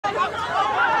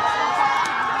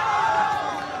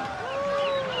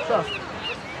stuff.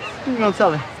 What are you gonna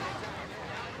tell her?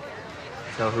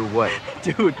 Tell who what?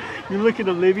 Dude, you look at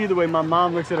Olivia the way my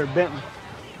mom looks at her Bentley.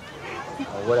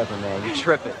 Oh, whatever, man. You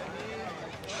tripping.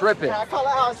 Tripping. Yeah, I call it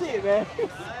how I see it, man.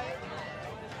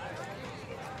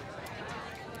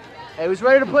 Hey, who's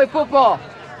ready to play football?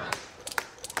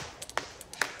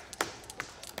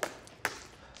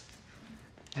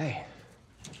 Hey,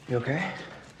 you okay?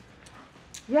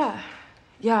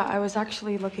 Yeah, I was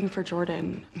actually looking for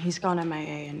Jordan. He's gone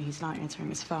MIA and he's not answering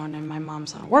his phone, and my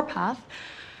mom's on a warpath.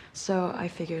 So I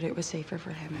figured it was safer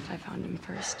for him if I found him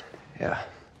first. Yeah.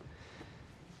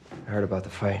 I heard about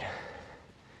the fight.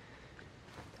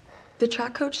 The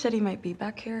track coach said he might be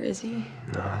back here, is he?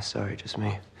 No, sorry, just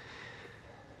me.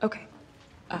 Okay.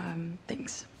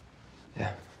 Thanks.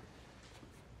 Yeah.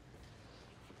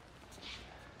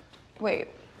 Wait,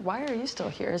 why are you still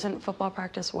here? Isn't football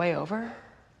practice way over?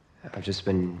 I've just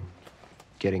been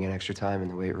getting in extra time in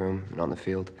the weight room and on the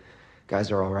field. Guys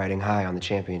are all riding high on the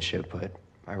championship, but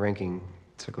my ranking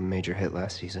took a major hit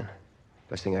last season.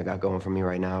 Best thing I got going for me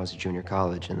right now is a junior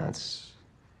college, and that's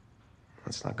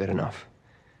not good enough.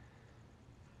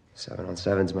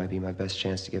 7-on-7s might be my best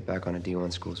chance to get back on a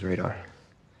D1 school's radar.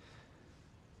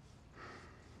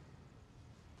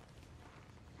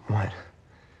 What?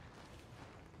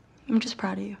 I'm just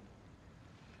proud of you.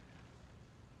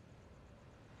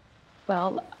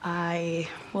 Well, I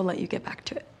will let you get back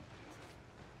to it.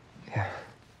 Yeah.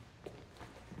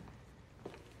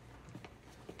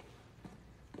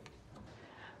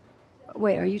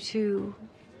 Wait, are you two...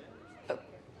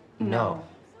 No.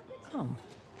 Oh, well,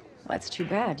 that's too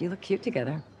bad. You look cute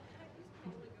together.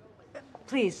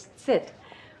 Please, sit.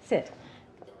 Sit.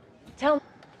 Tell me...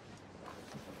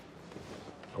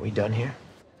 Are we done here?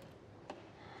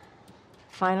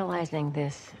 Finalizing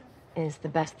this is the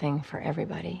best thing for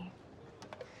everybody.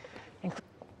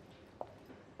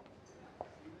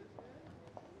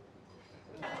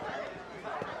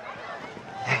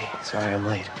 Hey, sorry I'm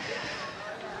late.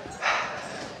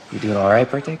 You doing all right,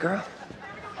 birthday girl?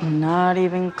 Not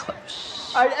even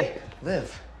close. Hey,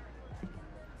 Liv.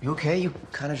 You okay? You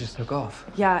kind of just took off.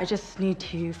 Yeah, I just need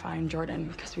to find Jordan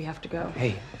because we have to go.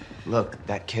 Hey, look,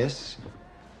 that kiss,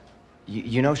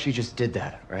 you know she just did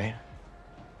that, right?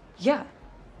 Yeah.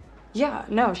 Yeah,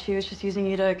 no, she was just using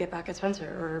you to get back at Spencer,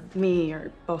 or me,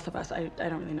 or both of us. I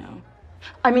don't really know.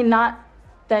 I mean, not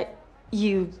that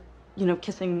you know,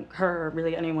 kissing her or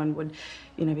really anyone would,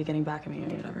 be getting back at me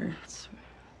or whatever.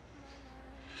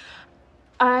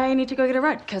 I need to go get a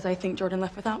ride because I think Jordan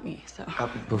left without me, so.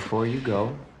 Before you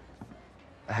go,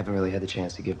 I haven't really had the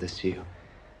chance to give this to you.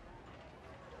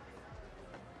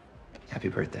 Happy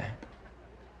birthday.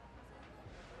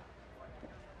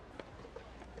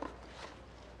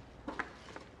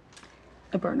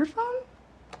 A burner phone?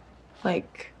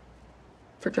 Like,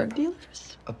 for drug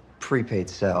dealers? A prepaid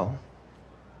cell,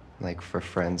 like for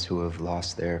friends who have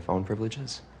lost their phone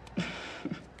privileges.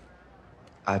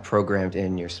 I programmed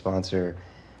in your sponsor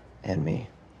and me.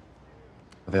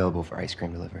 Available for ice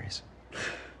cream deliveries.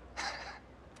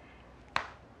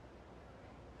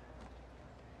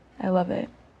 I love it.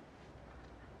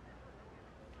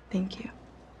 Thank you.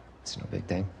 It's no big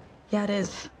thing. Yeah, it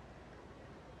is.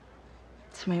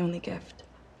 It's my only gift.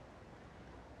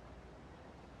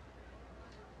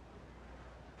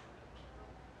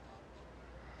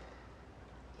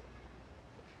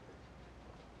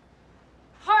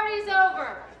 Party's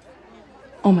over!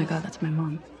 Oh my God, that's my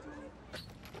mom.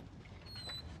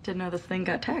 Didn't know this thing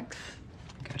got texts.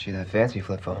 Got you that fancy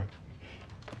flip phone.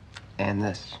 And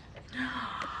this.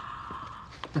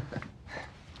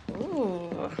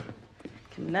 Ooh.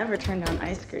 Can never turn down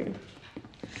ice cream.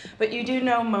 But you do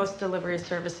know most delivery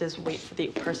services wait for the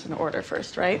person to order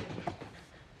first, right?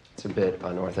 It's a bit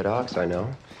unorthodox, I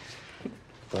know.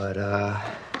 But,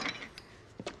 I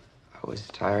was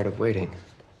tired of waiting.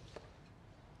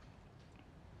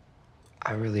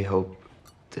 I really hope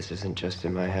this isn't just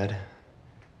in my head.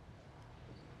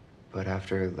 But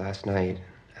after last night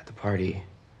at the party,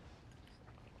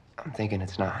 I'm thinking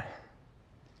it's not.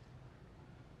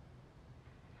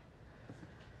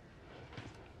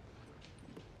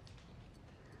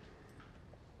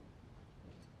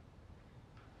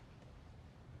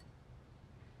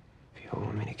 If you don't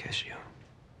want me to kiss you,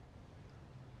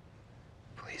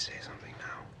 please say something now.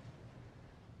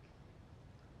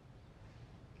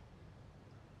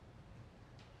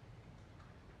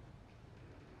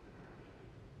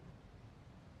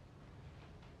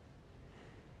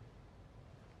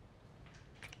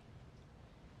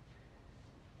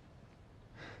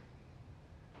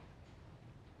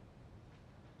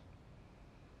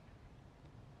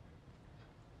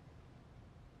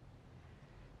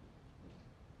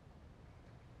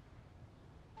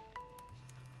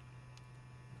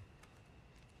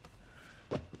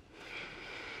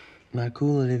 Not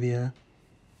cool, Olivia.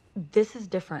 This is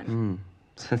different.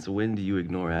 Since when do you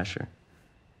ignore Asher?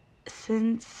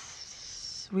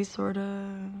 Since we sorta...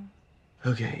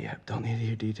 Okay, yeah, don't need to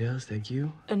hear details, thank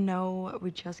you. No,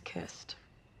 we just kissed.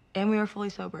 And we were fully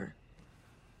sober.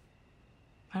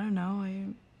 I don't know,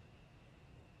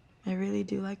 I really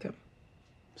do like him.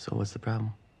 So what's the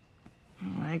problem?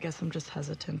 I guess I'm just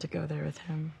hesitant to go there with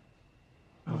him.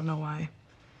 I don't know why.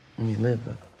 I mean, Liv,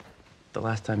 the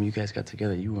last time you guys got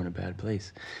together, you were in a bad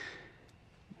place.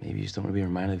 Maybe you just don't want to be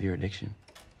reminded of your addiction.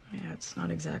 Yeah, it's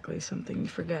not exactly something you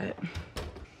forget.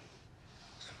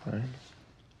 It's fine.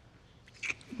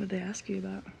 What'd they ask you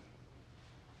about?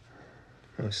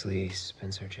 Mostly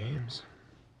Spencer James.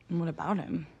 And what about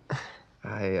him?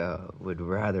 I would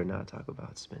rather not talk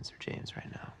about Spencer James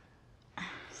right now.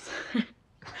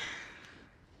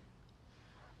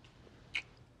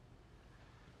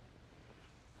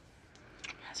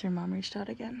 Has your mom reached out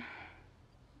again?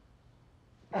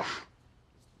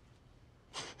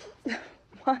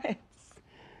 What?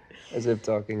 As if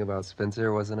talking about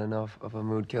Spencer wasn't enough of a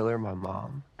mood killer, my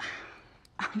mom.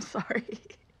 I'm sorry.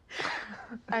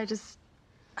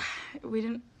 We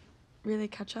didn't really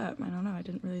catch up. I don't know. I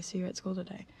didn't really see you at school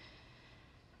today.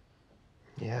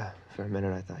 Yeah, for a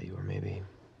minute I thought you were maybe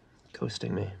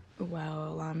ghosting me.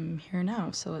 Well, I'm here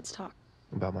now, so let's talk.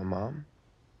 About my mom?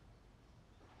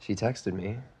 She texted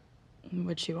me.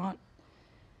 What'd she want?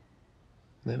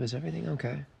 Liv, is everything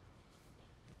okay?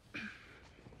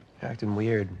 You're acting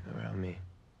weird around me.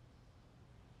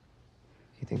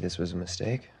 You think this was a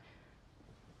mistake?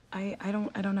 I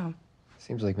don't know.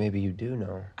 Seems like maybe you do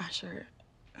know. Asher,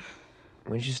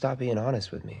 When did you stop being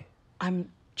honest with me? I'm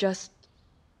just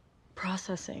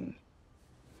processing.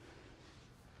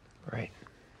 Right.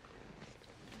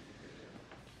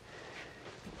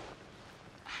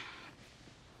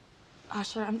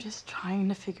 Asher, I'm just trying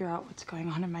to figure out what's going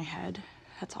on in my head.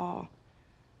 That's all.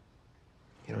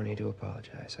 You don't need to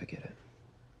apologize. I get it.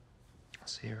 I'll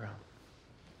see you around.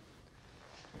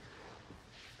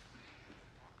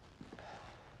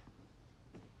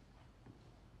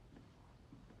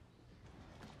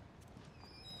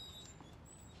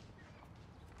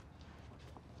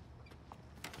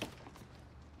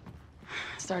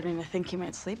 Starting to think you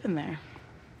might sleep in there.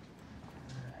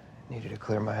 Needed to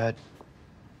clear my head.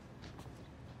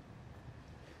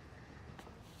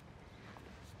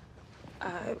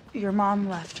 Your mom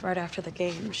left right after the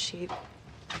game. She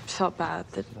felt bad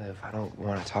that... Liv, I don't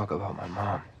want to talk about my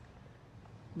mom.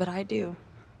 But I do.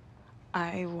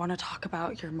 I want to talk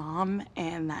about your mom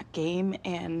and that game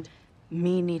and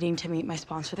me needing to meet my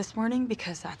sponsor this morning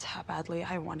because that's how badly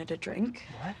I wanted a drink.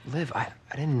 What? Liv, I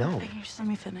didn't know. Can you just let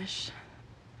me finish,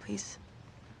 please?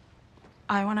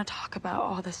 I want to talk about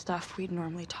all the stuff we'd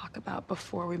normally talk about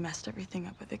before we messed everything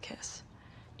up with a kiss.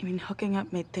 I mean, hooking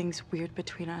up made things weird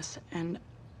between us, and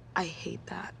I hate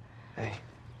that. Hey,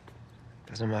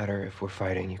 doesn't matter if we're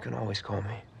fighting. You can always call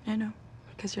me. I know,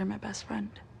 because you're my best friend.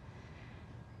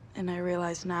 And I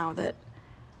realize now that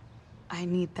I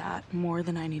need that more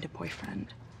than I need a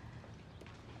boyfriend.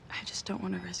 I just don't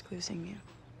want to risk losing you.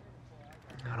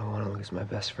 I don't want to lose my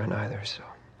best friend either, so...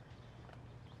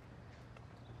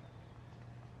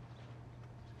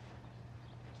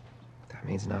 That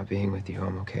means not being with you.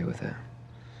 I'm okay with it.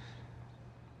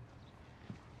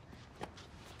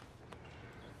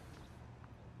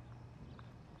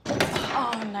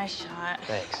 Oh, nice shot.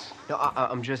 Thanks. No,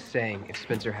 I'm just saying, if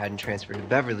Spencer hadn't transferred to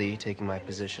Beverly, taking my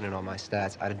position and all my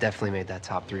stats, I'd have definitely made that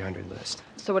top 300 list.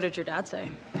 So what did your dad say?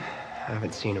 I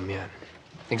haven't seen him yet.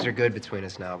 Things are good between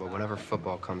us now, but whenever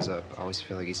football comes up, I always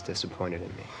feel like he's disappointed in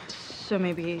me. So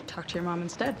maybe talk to your mom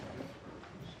instead.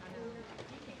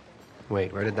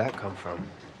 Wait, where did that come from?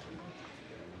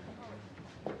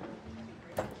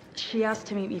 She asked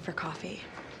to meet me for coffee.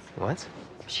 What?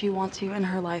 She wants you in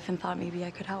her life and thought maybe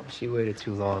I could help. She waited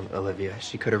too long, Olivia.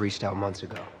 She could have reached out months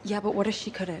ago. Yeah, but what if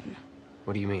she couldn't?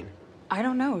 What do you mean? I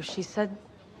don't know. She said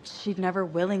she'd never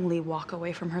willingly walk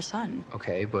away from her son.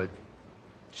 Okay, but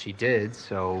she did,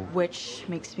 so... Which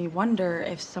makes me wonder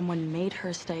if someone made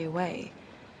her stay away.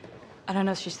 I don't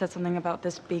know, she said something about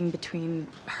this being between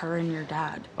her and your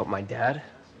dad. Oh, my dad?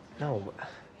 No,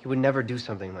 he would never do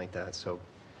something like that, so...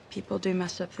 People do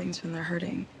messed up things when they're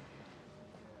hurting.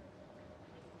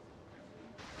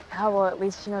 Well, at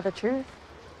least you know the truth.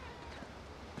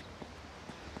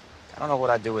 I don't know what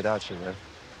I'd do without you, Liv.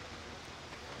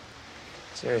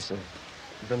 Seriously,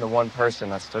 you've been the one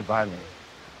person that stood by me.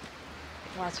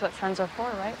 Well, that's what friends are for,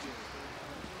 right?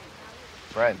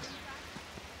 Friends.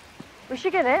 We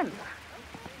should get in.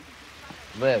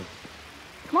 Liv.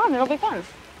 Come on, it'll be fun.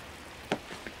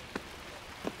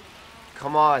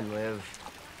 Come on, Liv.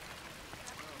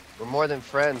 We're more than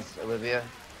friends, Olivia.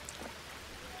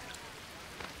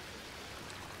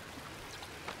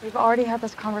 We've already had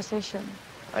this conversation.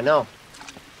 I know.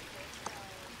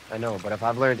 I know, but if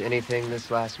I've learned anything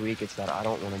this last week, it's that I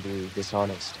don't want to be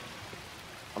dishonest.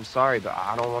 I'm sorry, but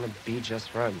I don't want to be just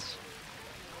friends.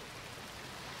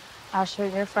 Asher,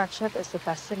 your friendship is the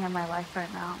best thing in my life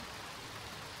right now.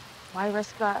 Why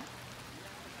risk that?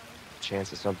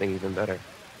 Chance of something even better.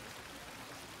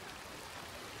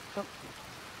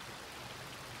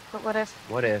 But what if?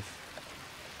 What if?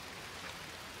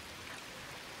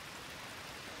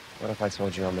 What if I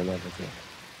told you I'm in love with you?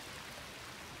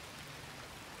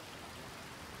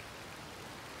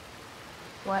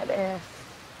 What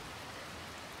if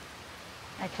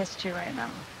I kissed you right now?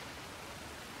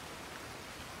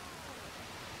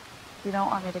 If you don't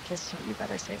want me to kiss you, you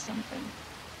better say something.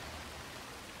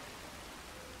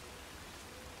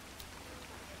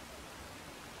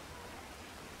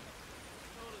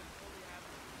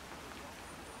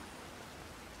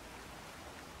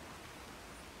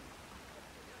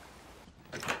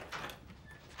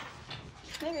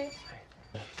 Maybe.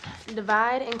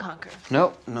 Divide and conquer.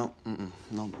 Nope, nope,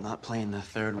 nope, not playing the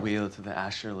third wheel to the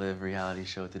Asher Live reality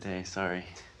show today. Sorry.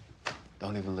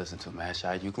 Don't even listen to him,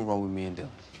 Ashai. You can roll with me and Dylan.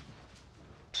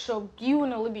 So you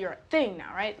and Olivia are a thing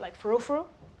now, right? Like, for real, for real?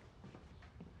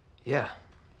 Yeah.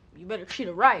 You better treat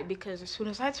her right, because as soon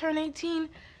as I turn 18,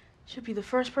 she'll be the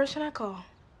first person I call.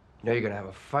 You know you're gonna have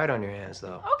a fight on your hands,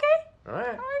 though. Okay. All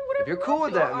right. Whatever If you're you cool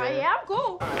want with to. that, man. Yeah, I'm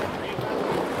cool.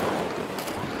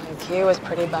 He was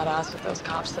pretty badass with those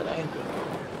cops today.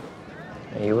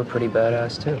 Hey, you were pretty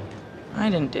badass, too. I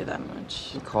didn't do that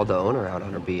much. You called the owner out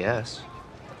on her BS.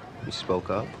 You spoke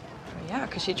up. Yeah,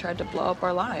 because she tried to blow up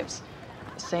our lives.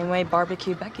 The same way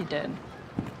Barbecue Becky did.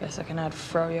 Guess I can add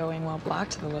froyoing while black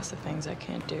to the list of things I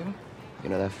can't do. You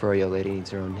know, that furry lady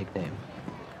needs her own nickname.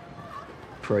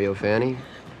 Froyo Fanny?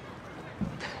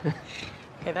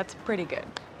 Okay, that's pretty good.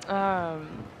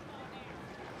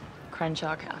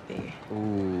 Crenshaw Kathy.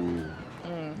 Ooh.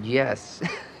 Yes.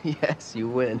 Yes, you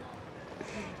win.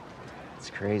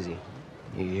 It's crazy.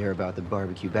 You hear about the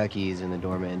Barbecue Beckys and the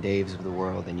Doorman Daves of the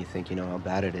world, and you think you know how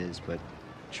bad it is, but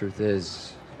truth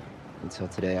is, until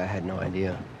today, I had no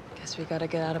idea. Guess we gotta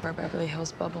get out of our Beverly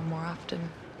Hills bubble more often.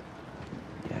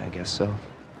 Yeah, I guess so.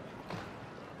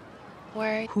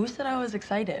 Where? Who said I was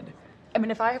excited? I mean,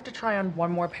 if I have to try on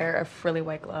one more pair of frilly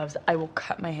white gloves, I will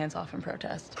cut my hands off in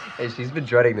protest. Hey, she's been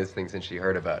dreading this thing since she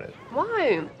heard about it.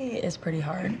 Why? It is pretty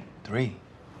hard. 3.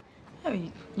 I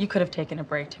mean, you could have taken a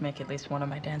break to make at least one of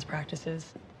my dance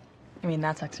practices. I mean,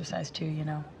 that's exercise too, you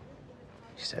know.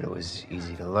 She said it was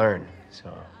easy to learn,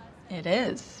 so... It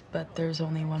is, but there's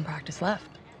only one practice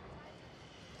left.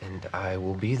 And I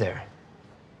will be there.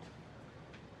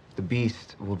 The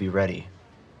beast will be ready,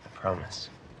 I promise.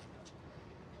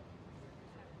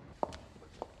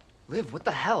 Liv, what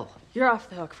the hell? You're off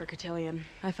the hook for cotillion.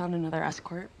 I found another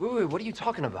escort. Wait, what are you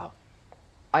talking about?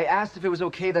 I asked if it was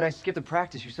okay that I skipped the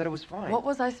practice. You said it was fine. What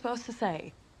was I supposed to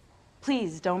say?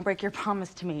 Please don't break your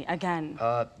promise to me again.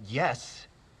 Yes.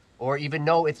 Or even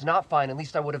no, it's not fine. At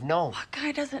least I would have known. What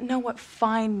guy doesn't know what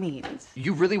fine means?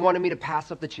 You really wanted me to pass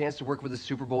up the chance to work with a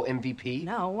Super Bowl MVP?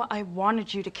 No, I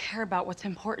wanted you to care about what's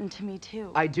important to me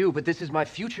too. I do, but this is my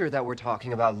future that we're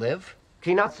talking about, Liv.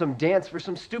 Okay, not some dance for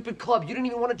some stupid club you didn't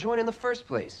even want to join in the first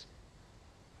place.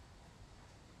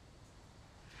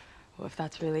 Well, if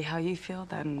that's really how you feel,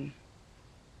 then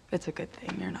it's a good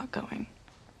thing you're not going.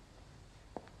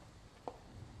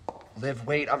 Liv,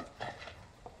 wait, I'm...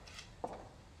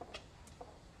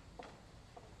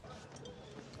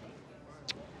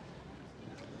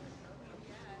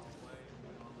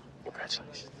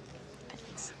 Congratulations.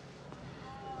 Thanks.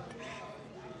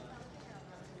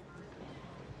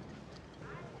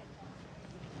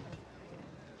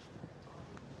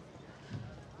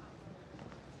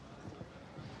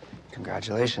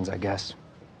 Congratulations, I guess.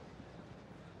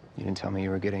 You didn't tell me you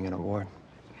were getting an award.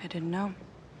 I didn't know.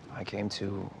 I came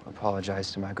to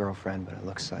apologize to my girlfriend, but it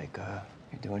looks like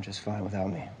you're doing just fine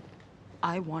without me.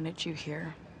 I wanted you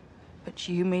here, but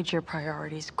you made your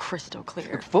priorities crystal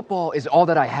clear. Look, football is all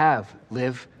that I have,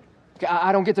 Liv.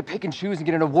 I don't get to pick and choose and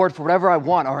get an award for whatever I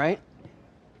want, all right?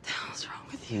 What the hell's wrong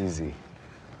with you? Easy.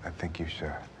 I think you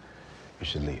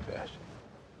should leave, Ash.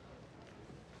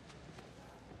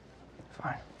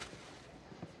 Fine.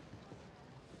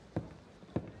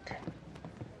 Okay.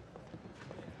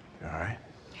 You all right?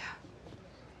 Yeah.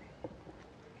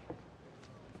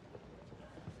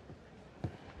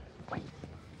 Wait.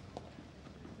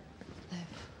 Liv.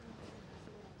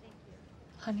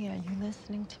 Honey, are you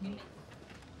listening to me?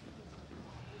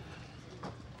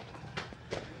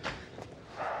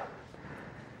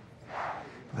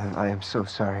 Liv, I am so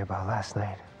sorry about last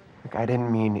night. Like, I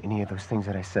didn't mean any of those things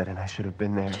that I said, and I should have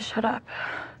been there. Just shut up.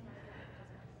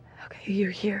 Okay,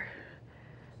 you're here.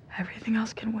 Everything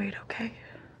else can wait, okay?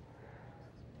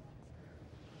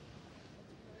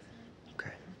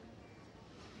 Okay.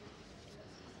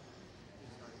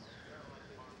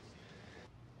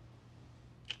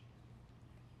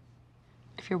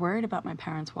 If you're worried about my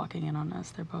parents walking in on us,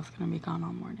 they're both gonna be gone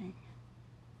all morning.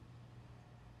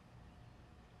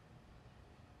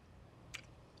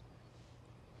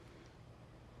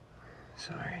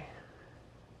 Sorry.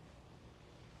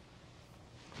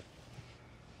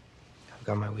 I've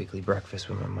got my weekly breakfast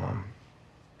with my mom.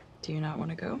 Do you not want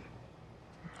to go?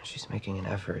 She's making an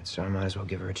effort, so I might as well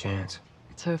give her a chance.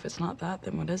 So if it's not that,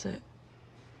 then what is it?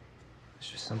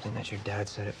 It's just something that your dad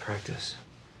said at practice.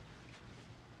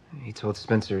 He told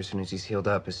Spencer as soon as he's healed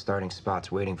up, his starting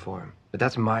spot's waiting for him. But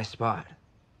that's my spot.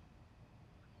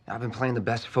 I've been playing the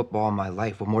best football in my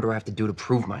life. What more do I have to do to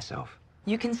prove myself?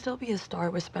 You can still be a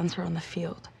star with Spencer on the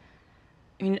field.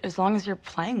 I mean, as long as you're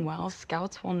playing well,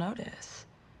 scouts will notice.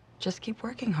 Just keep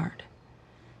working hard.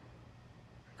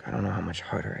 I don't know how much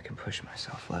harder I can push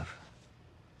myself, Lev.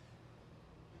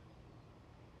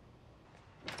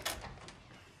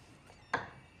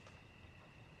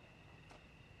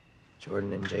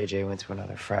 Jordan and JJ went to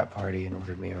another frat party and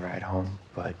ordered me a ride home,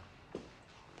 but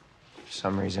for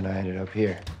some reason I ended up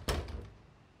here.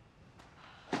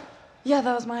 Yeah,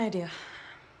 that was my idea.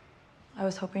 I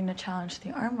was hoping to challenge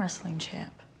the arm wrestling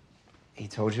champ. He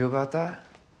told you about that?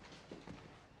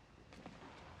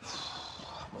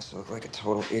 I must look like a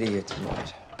total idiot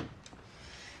tonight.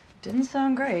 Didn't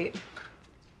sound great.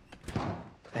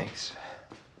 Thanks.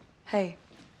 Hey,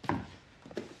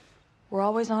 we're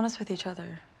always honest with each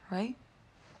other, right?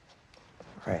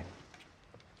 Right.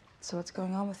 So what's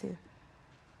going on with you?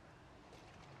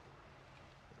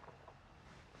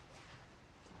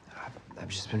 I've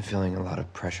just been feeling a lot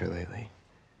of pressure lately.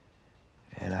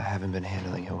 And I haven't been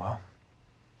handling it well.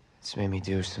 It's made me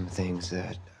do some things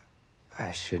that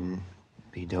I shouldn't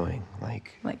be doing,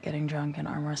 like... Like getting drunk and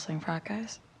arm wrestling frat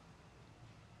guys?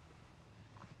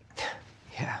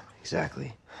 Yeah,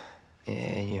 exactly.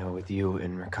 And, you know, with you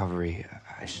in recovery,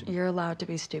 I should... You're allowed to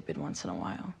be stupid once in a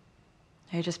while.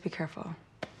 Hey, just be careful.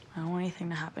 I don't want anything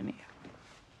to happen to you.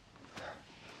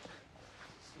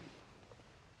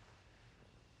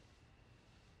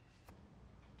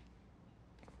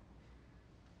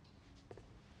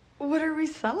 What are we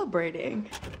celebrating?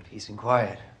 Peace and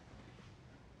quiet.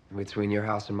 Between your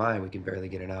house and mine, we can barely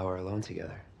get an hour alone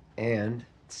together. And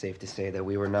it's safe to say that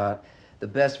we were not the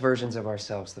best versions of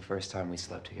ourselves the first time we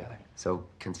slept together. So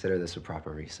consider this a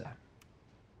proper reset.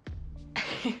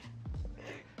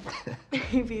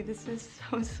 Baby, this is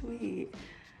so sweet.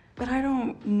 But I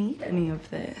don't need any of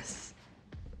this.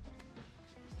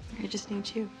 I just need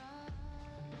you.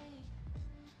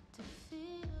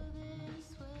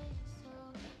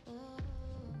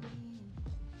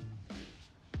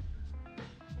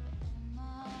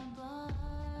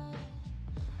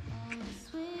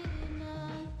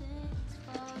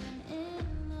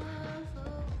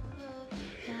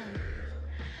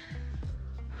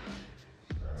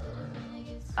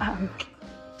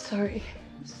 Sorry.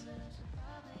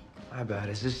 My bad.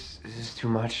 Is this too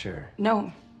much, or?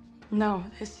 No,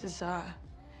 this is,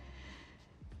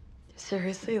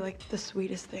 seriously, like, the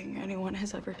sweetest thing anyone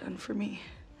has ever done for me.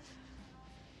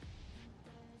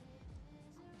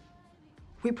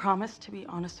 We promised to be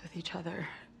honest with each other,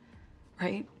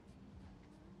 right?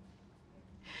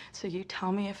 So you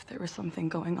tell me if there was something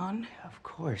going on? Yeah, of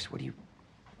course. What are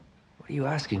you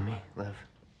asking me, Liv?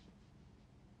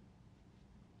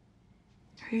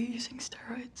 Are you using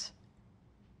steroids?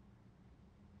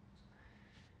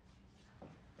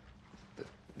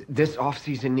 This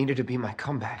off-season needed to be my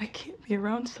comeback. I can't be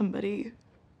around somebody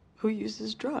who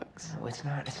uses drugs. No, it's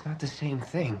not the same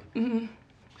thing. Mm-hmm.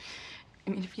 I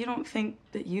mean, if you don't think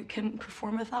that you can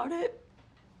perform without it,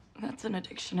 that's an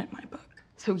addiction in my book.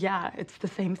 So yeah, it's the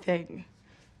same thing.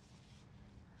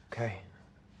 Okay.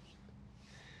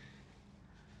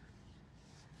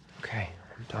 Okay,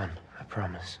 I'm done. I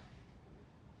promise.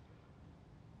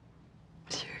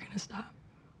 So you're gonna stop?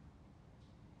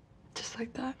 Just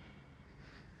like that?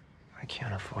 I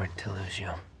can't afford to lose you.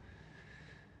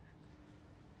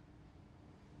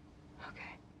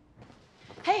 Okay.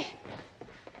 Hey!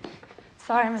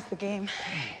 Sorry I missed the game.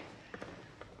 Hey.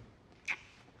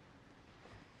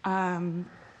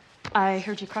 I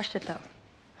heard you crushed it, though.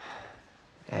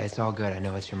 Yeah, it's all good. I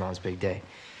know it's your mom's big day.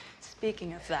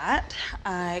 Speaking of that,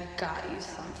 I got you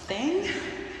something.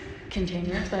 Contain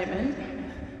your excitement.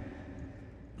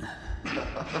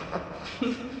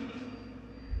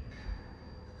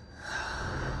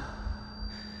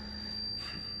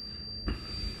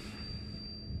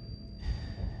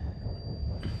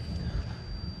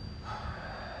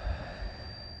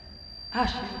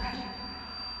 Ash, you okay?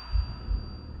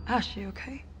 Ash, you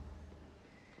okay?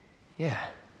 Yeah.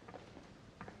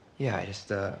 Yeah, I just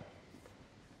got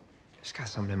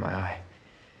something in my eye.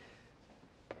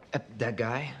 That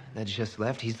guy that just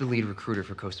left, he's the lead recruiter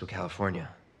for Coastal California.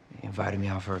 He invited me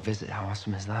out for a visit. How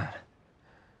awesome is that?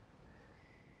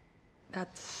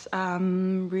 That's,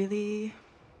 really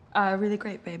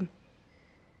great, babe. Do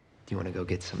you want to go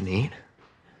get something to eat?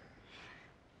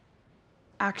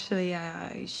 Actually,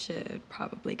 I should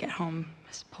probably get home.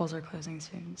 His polls are closing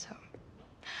soon, so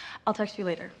I'll text you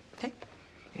later, okay?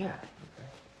 Yeah. Okay.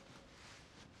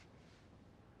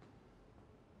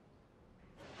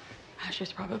 Ash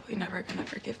is probably never gonna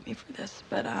forgive me for this,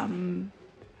 but,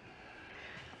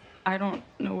 I don't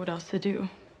know what else to do.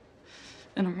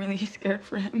 And I'm really scared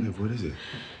for him. Liv, what is it?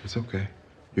 It's okay.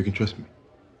 You can trust me.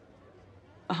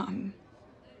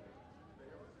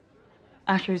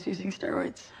 Asher's using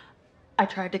steroids. I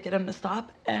tried to get him to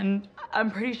stop, and I'm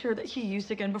pretty sure that he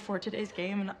used again before today's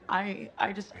game, and I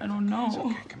don't know. It's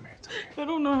okay. Come here. It's okay. I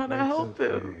don't know how to help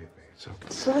okay. him. It's okay.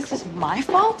 So this is my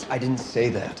fault? I didn't say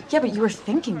that. Yeah, but you were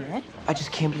thinking it. I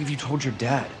just can't believe you told your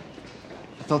dad.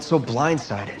 I felt so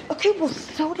blindsided. Okay, well,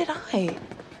 so did I.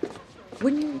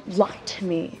 When you lied to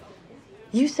me,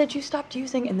 you said you stopped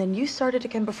using, and then you started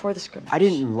again before the scrimmage. I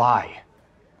didn't lie.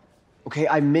 Okay,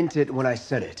 I meant it when I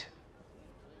said it.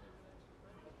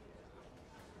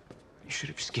 You should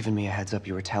have just given me a heads up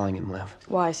you were telling him, Liv.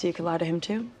 Why, so you could lie to him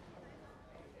too?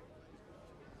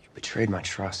 You betrayed my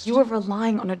trust. You were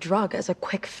relying on a drug as a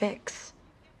quick fix.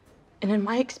 And in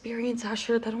my experience,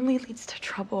 Asher, that only leads to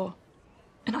trouble.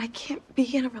 And I can't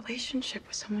be in a relationship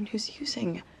with someone who's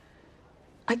using.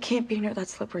 I can't be near that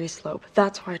slippery slope.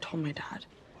 That's why I told my dad.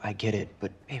 I get it,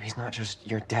 but babe, he's not just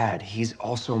your dad. He's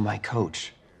also my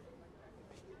coach.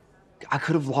 I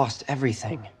could have lost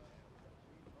everything.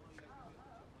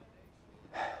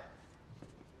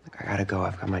 Look, I gotta go.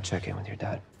 I've got my check-in with your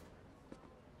dad.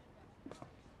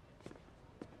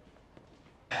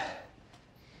 That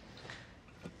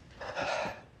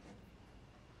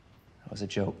was a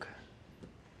joke.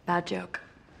 Bad joke.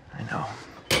 I know.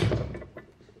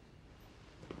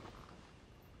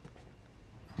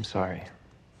 I'm sorry.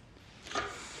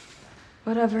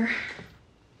 Whatever.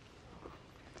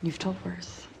 You've told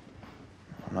worse.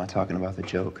 I'm not talking about the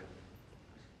joke.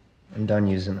 I'm done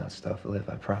using that stuff, Liv,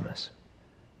 I promise.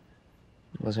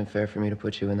 It wasn't fair for me to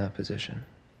put you in that position.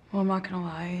 Well, I'm not gonna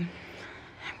lie.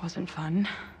 It wasn't fun.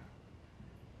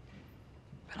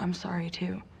 But I'm sorry,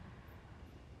 too.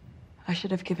 I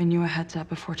should have given you a heads up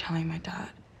before telling my dad.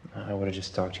 I would have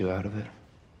just talked you out of it.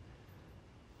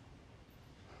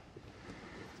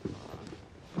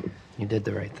 You did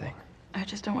the right thing. I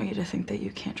just don't want you to think that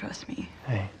you can't trust me.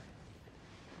 Hey.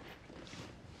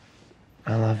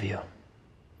 I love you.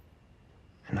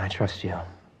 And I trust you.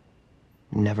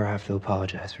 You never have to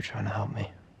apologize for trying to help me.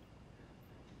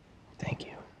 Thank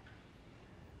you.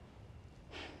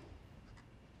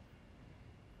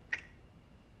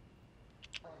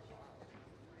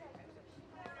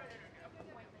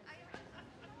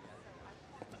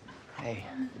 Hey.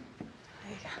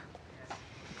 Hey.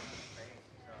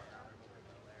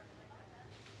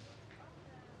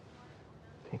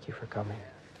 Thank you for coming.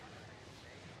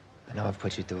 I know I've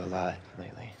put you through a lot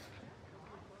lately.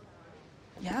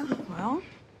 Yeah, well,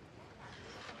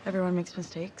 everyone makes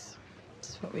mistakes.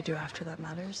 It's what we do after that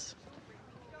matters.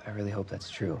 I really hope that's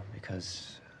true,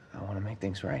 because I want to make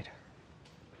things right.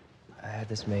 I had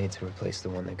this made to replace the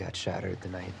one that got shattered the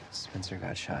night Spencer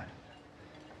got shot.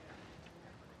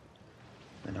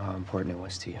 I know how important it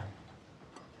was to you.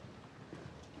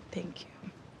 Thank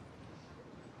you.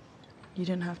 You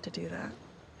didn't have to do that.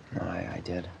 No, I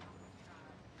did.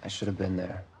 I should have been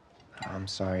there. I'm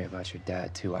sorry about your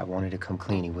dad, too. I wanted to come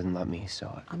clean. He wouldn't let me,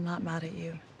 so... I'm not mad at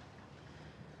you.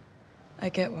 I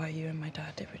get why you and my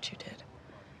dad did what you did.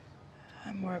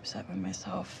 I'm more upset with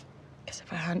myself. Because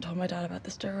if I hadn't told my dad about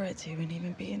the steroids, he wouldn't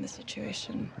even be in this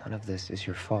situation. None of this is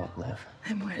your fault, Liv.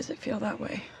 And why does it feel that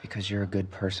way? Because you're a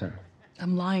good person.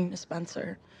 I'm lying to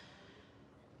Spencer.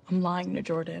 I'm lying to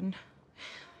Jordan.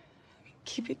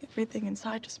 Keeping everything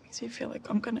inside just makes me feel like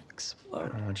I'm gonna I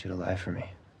explode. don't want you to lie for me.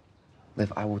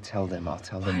 Liv, I will tell them. I'll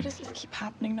tell them. Why does this keep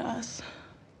happening to us?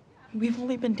 We've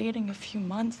only been dating a few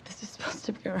months. This is supposed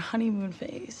to be our honeymoon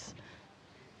phase.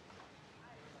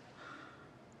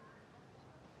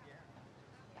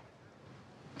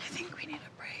 I think we need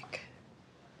a break.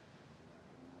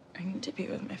 I need to be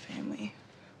with my family.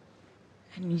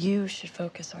 And you should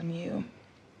focus on you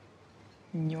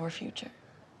and your future.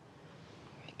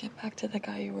 Get back to the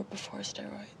guy you were before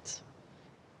steroids.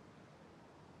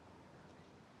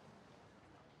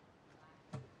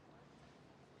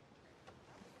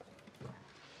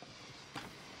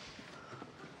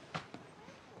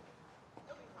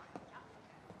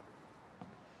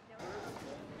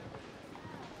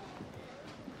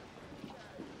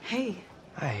 Hey.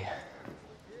 Hi.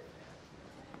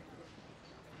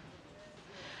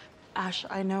 Ash,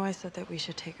 I know I said that we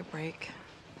should take a break,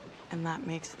 and that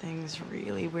makes things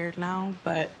really weird now,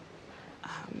 but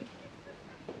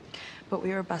we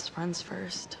were best friends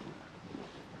first.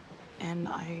 And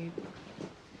I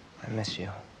miss you.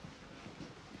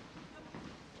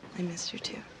 I missed you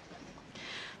too.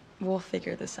 We'll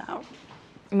figure this out.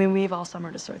 I mean, we have all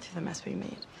summer to sort through the mess we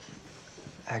made.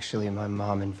 Actually, my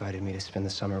mom invited me to spend the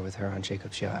summer with her on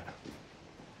Jacob's yacht.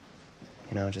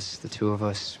 You know, just the two of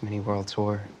us, mini world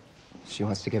tour. She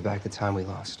wants to get back the time we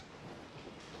lost.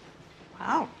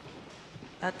 Wow.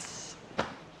 That's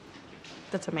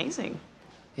amazing.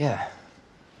 Yeah.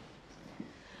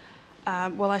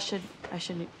 Well, I should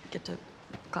get to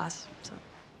class, so.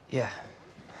 Yeah.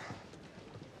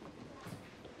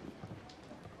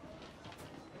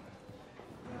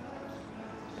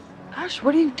 Ash,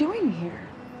 what are you doing here?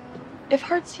 If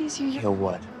Hart sees you, You know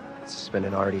what? Suspend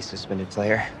an already suspended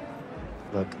player.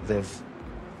 Look, Liv,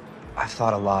 I've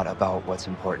thought a lot about what's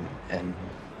important, and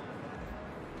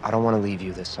I don't want to leave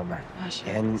you this summer. Ash,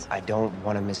 And I don't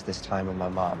want to miss this time with my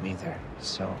mom either,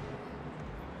 so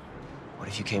what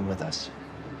if you came with us?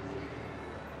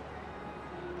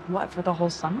 What, for the whole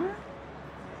summer?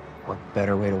 What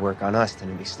better way to work on us than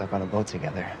to be stuck on a boat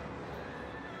together?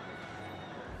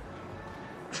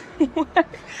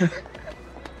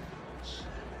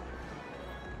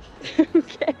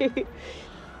 Okay.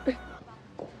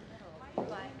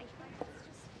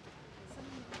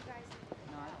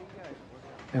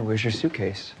 Hey, where's your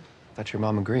suitcase? Thought your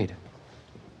mom agreed.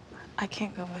 I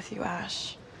can't go with you,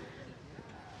 Ash.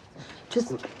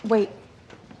 Just wait.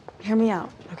 Hear me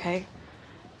out, okay?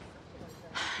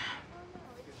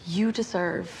 You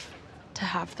deserve to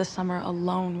have the summer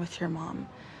alone with your mom.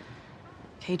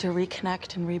 Okay, to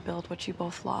reconnect and rebuild what you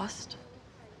both lost.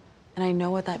 And I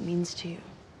know what that means to you.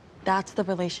 That's the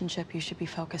relationship you should be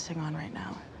focusing on right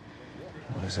now.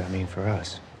 What does that mean for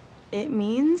us? It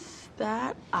means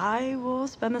that I will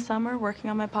spend the summer working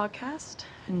on my podcast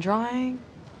and drawing.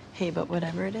 Hey, but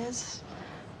whatever it is,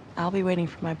 I'll be waiting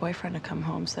for my boyfriend to come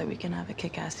home so that we can have a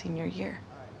kick-ass senior year.